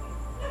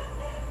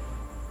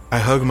 I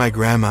hug my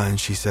grandma and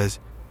she says,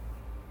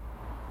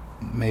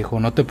 Me dijo,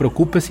 no te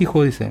preocupes,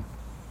 hijo, dice.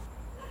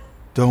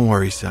 "Don't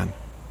worry, son.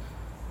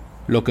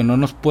 Lo que no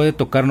nos puede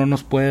tocar no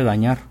nos puede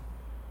dañar.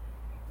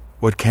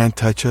 What can't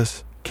touch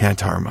us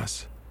can't harm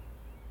us."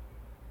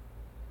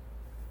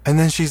 And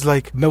then she's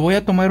like, Me voy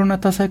a tomar una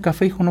taza de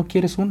café, hijo, ¿no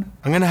quieres una?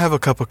 "I'm gonna have a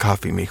cup of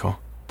coffee, mijo.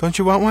 Don't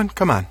you want one?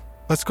 Come on,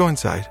 let's go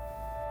inside."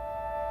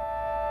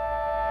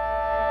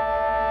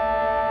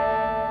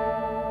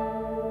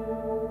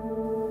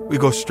 We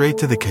go straight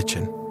to the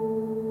kitchen.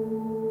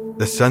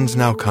 The sun's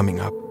now coming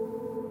up.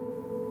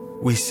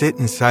 We sit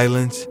in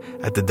silence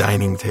at the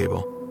dining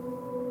table.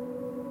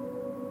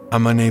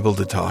 I'm unable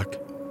to talk.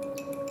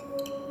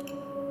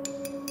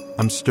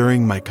 I'm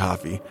stirring my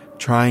coffee,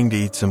 trying to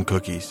eat some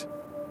cookies.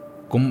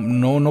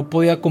 No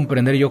podía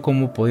comprender yo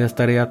cómo podía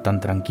estar ella tan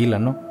tranquila,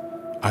 ¿no?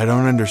 I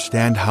don't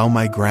understand how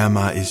my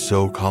grandma is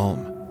so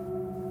calm.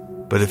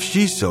 But if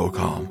she's so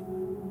calm,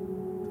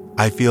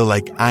 I feel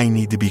like I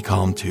need to be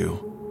calm too.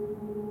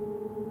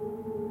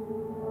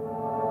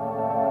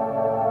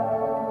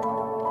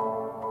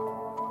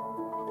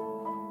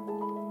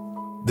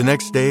 The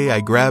next day,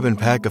 I grab and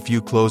pack a few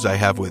clothes I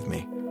have with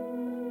me.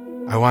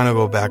 I want to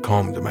go back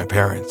home to my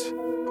parents.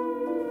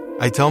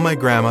 I tell my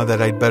grandma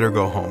that I'd better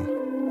go home.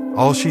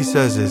 All she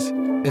says is,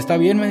 Está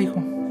bien, me dijo.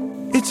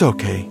 "It's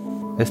okay.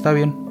 Está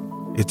bien.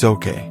 It's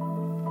okay."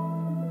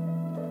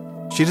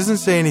 She doesn't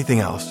say anything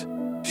else.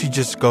 She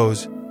just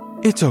goes,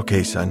 "It's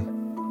okay, son.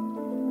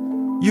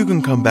 You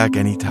can come back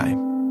anytime,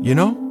 you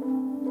know?"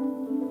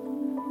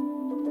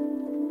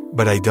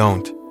 But I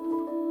don't.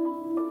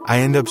 I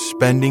end up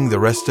spending the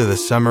rest of the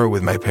summer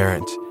with my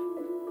parents.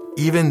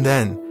 Even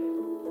then,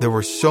 there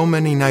were so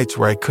many nights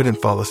where I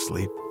couldn't fall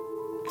asleep.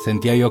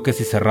 Sentía yo que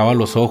si cerraba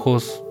los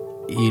ojos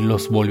y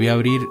los volvía a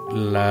abrir,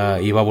 la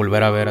iba a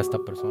volver a ver a esta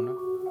persona.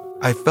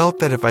 I felt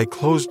that if I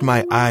closed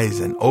my eyes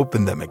and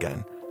opened them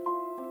again,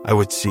 I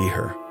would see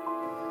her.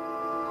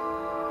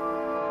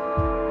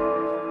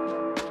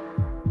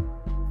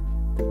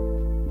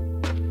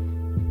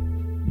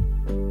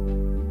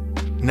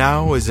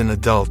 Now, as an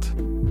adult,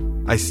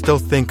 I still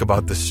think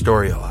about this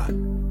story a lot.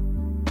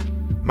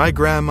 My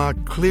grandma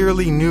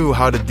clearly knew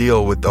how to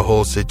deal with the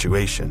whole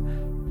situation,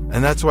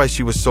 and that's why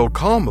she was so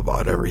calm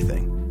about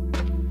everything.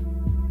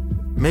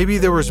 Maybe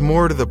there was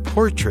more to the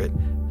portrait,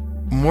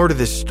 more to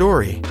this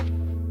story,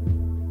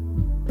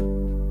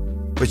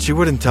 but she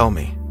wouldn't tell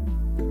me.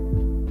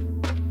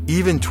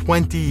 Even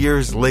 20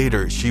 years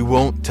later, she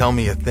won't tell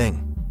me a thing.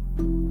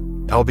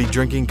 I'll be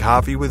drinking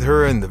coffee with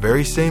her in the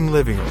very same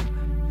living room.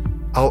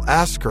 I'll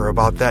ask her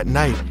about that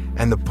night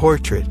and the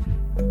portrait,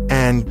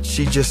 and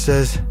she just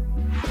says,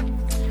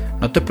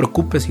 No te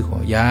preocupes,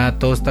 hijo. Ya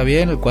todo está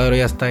bien, el cuadro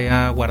ya está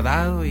ya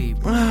guardado y...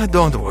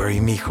 Don't worry,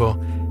 mijo.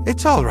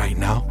 It's all right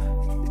now.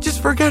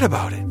 Just forget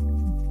about it."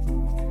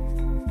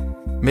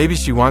 Maybe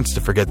she wants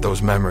to forget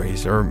those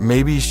memories, or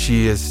maybe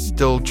she is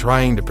still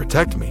trying to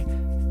protect me.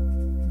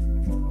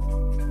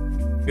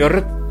 Yo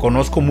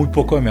reconozco muy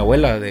poco de mi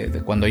abuela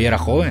de cuando ella era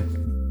joven.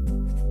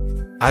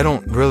 I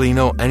don't really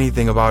know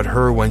anything about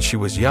her when she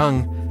was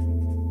young.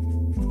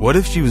 What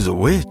if she was a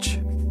witch?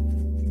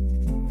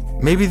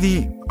 Maybe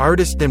the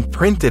artist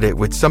imprinted it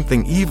with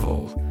something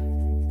evil.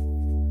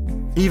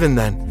 Even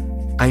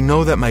then, I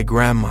know that my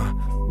grandma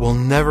will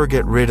never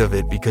get rid of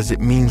it because it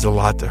means a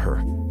lot to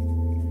her.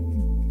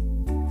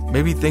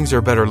 Maybe things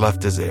are better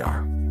left as they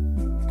are.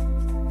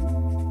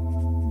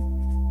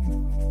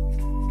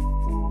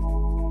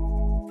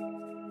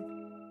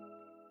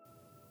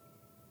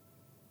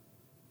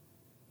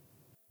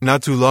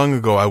 Not too long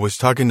ago, I was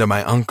talking to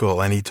my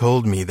uncle and he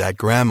told me that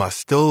Grandma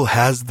still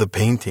has the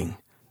painting.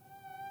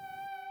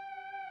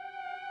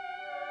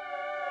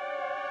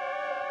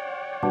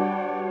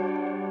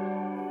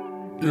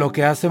 Lo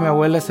que hace mi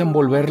abuela es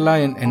envolverla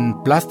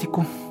en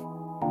plástico.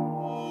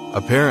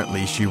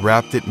 Apparently, she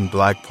wrapped it in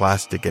black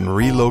plastic and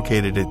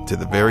relocated it to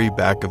the very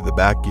back of the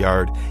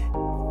backyard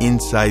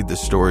inside the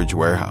storage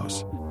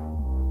warehouse.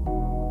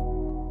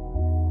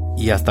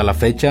 Y hasta la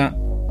fecha,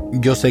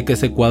 yo sé que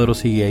ese cuadro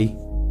sigue ahí.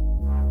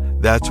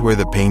 That's where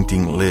the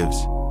painting lives,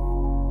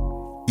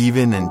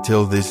 even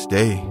until this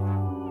day.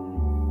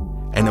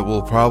 And it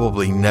will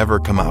probably never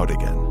come out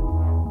again.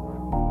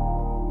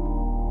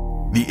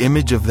 The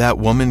image of that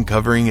woman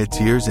covering its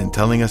ears and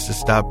telling us to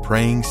stop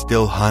praying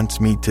still haunts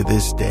me to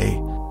this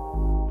day.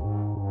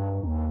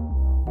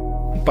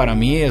 Para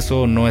mí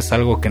eso no es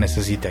algo que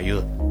necesite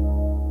ayuda.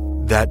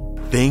 That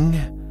thing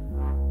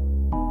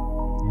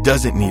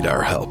doesn't need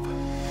our help.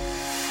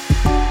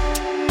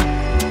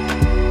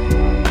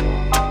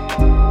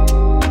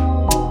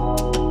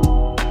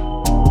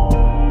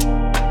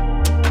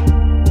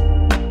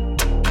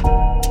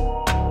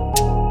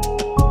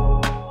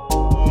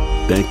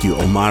 Thank you,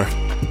 Omar,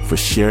 for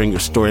sharing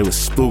your story with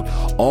Spook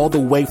all the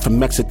way from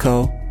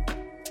Mexico.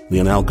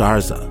 Leonel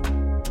Garza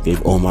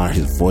gave Omar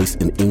his voice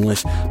in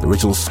English. The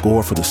original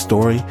score for the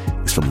story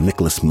is from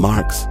Nicholas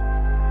Marks.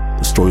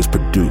 The story is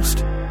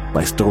produced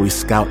by story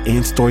scout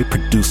and story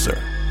producer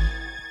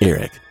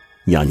Eric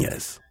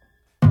Yanez.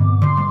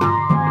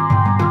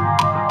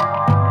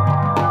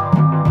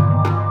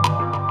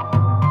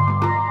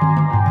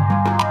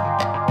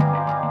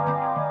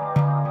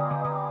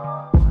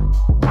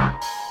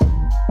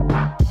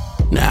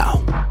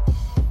 Now,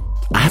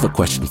 I have a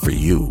question for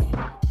you.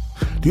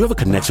 Do you have a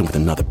connection with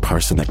another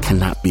person that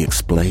cannot be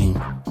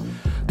explained?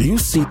 Do you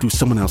see through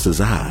someone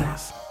else's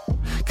eyes?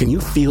 Can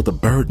you feel the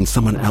burden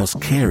someone else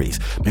carries?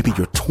 Maybe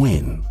your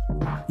twin,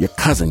 your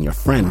cousin, your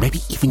friend, maybe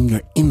even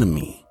your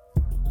enemy.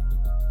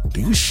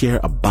 Do you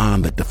share a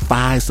bond that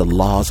defies the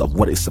laws of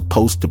what is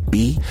supposed to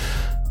be?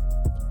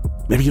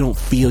 Maybe you don't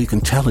feel you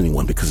can tell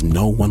anyone because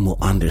no one will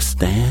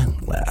understand.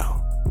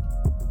 Well,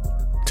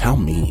 tell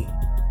me.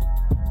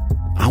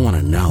 I want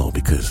to know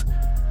because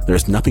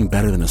there's nothing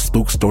better than a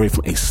spook story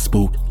from a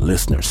spook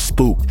listener.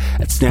 Spooked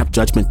at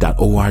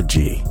snapjudgment.org.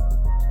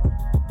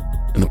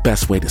 And the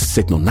best way to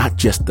signal not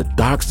just the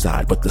dark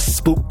side, but the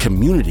spook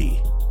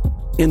community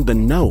in the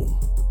know.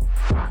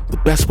 The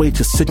best way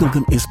to signal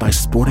them is by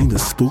sporting the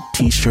spook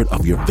t-shirt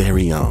of your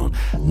very own.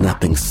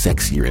 Nothing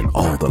sexier in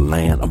all the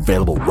land.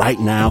 Available right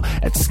now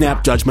at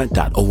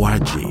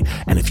snapjudgment.org.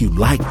 And if you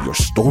like your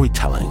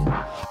storytelling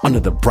under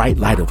the bright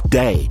light of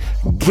day,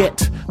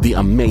 get the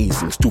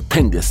amazing,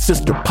 stupendous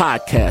sister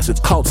podcast.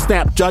 It's called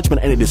Snap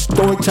Judgment, and it is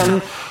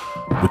storytelling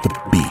with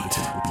a beat.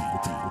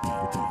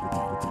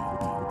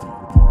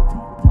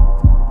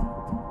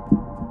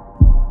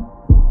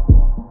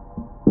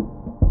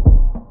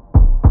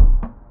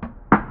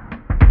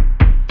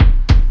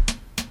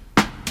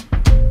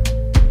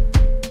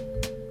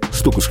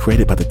 Spook was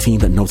created by the team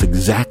that knows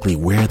exactly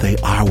where they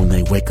are when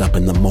they wake up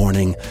in the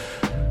morning.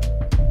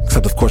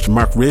 Except, of course,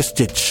 Mark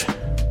Ristich.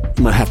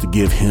 You might have to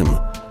give him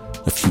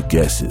a few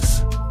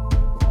guesses.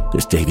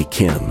 There's Davey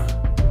Kim,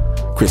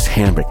 Chris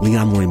Hambrick,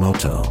 Leon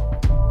Morimoto,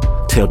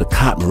 Teo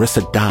DeCott,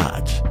 Marissa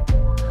Dodge,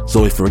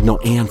 Zoe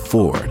Ferrigno, Ann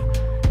Ford,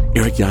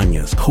 Eric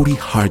Yanez, Cody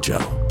Harjo,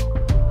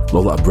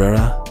 Lola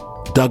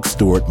Abrera, Doug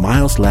Stewart,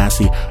 Miles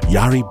Lassie,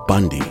 Yari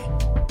Bundy.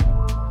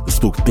 The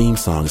Spook theme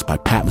song is by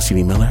Pat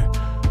Mesiti-Miller.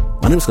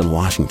 My name is Glenn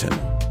Washington.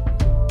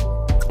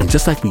 And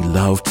just like we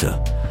love to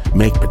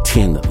make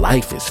pretend that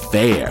life is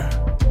fair,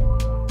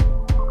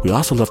 we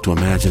also love to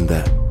imagine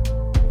that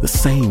the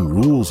same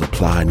rules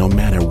apply no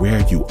matter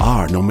where you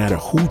are, no matter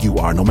who you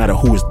are, no matter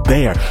who is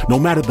there, no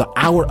matter the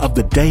hour of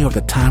the day or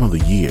the time of the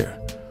year.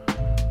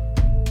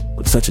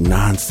 But such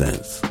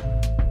nonsense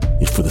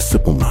is for the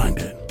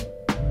simple-minded.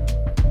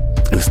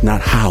 And it's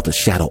not how the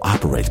shadow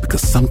operates,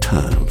 because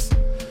sometimes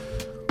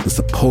the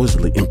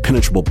supposedly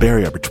impenetrable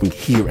barrier between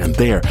here and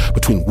there,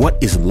 between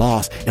what is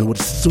lost and what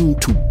is soon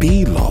to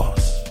be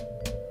lost,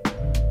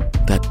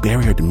 that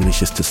barrier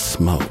diminishes to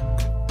smoke,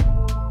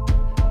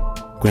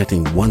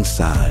 granting one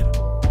side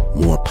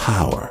more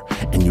power.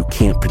 And you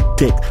can't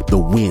predict the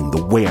when,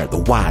 the where, the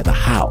why, the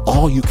how.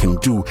 All you can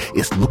do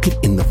is look it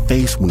in the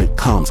face when it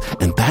comes.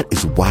 And that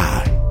is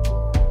why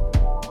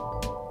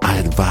I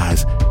advise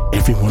sacrifice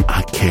everyone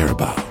I care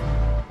about.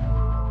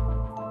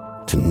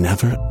 To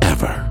never,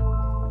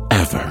 ever,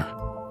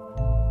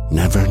 ever,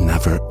 never,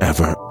 never,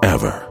 ever,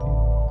 ever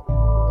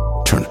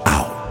turn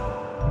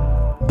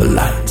out the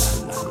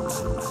lights.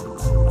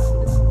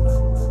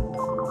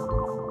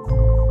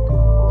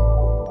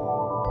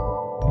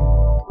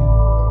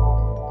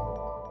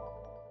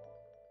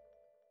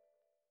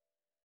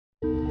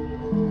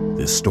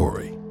 This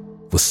story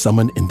was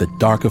Summoned in the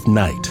Dark of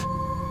Night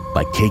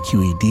by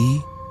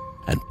KQED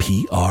and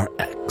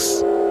PRX.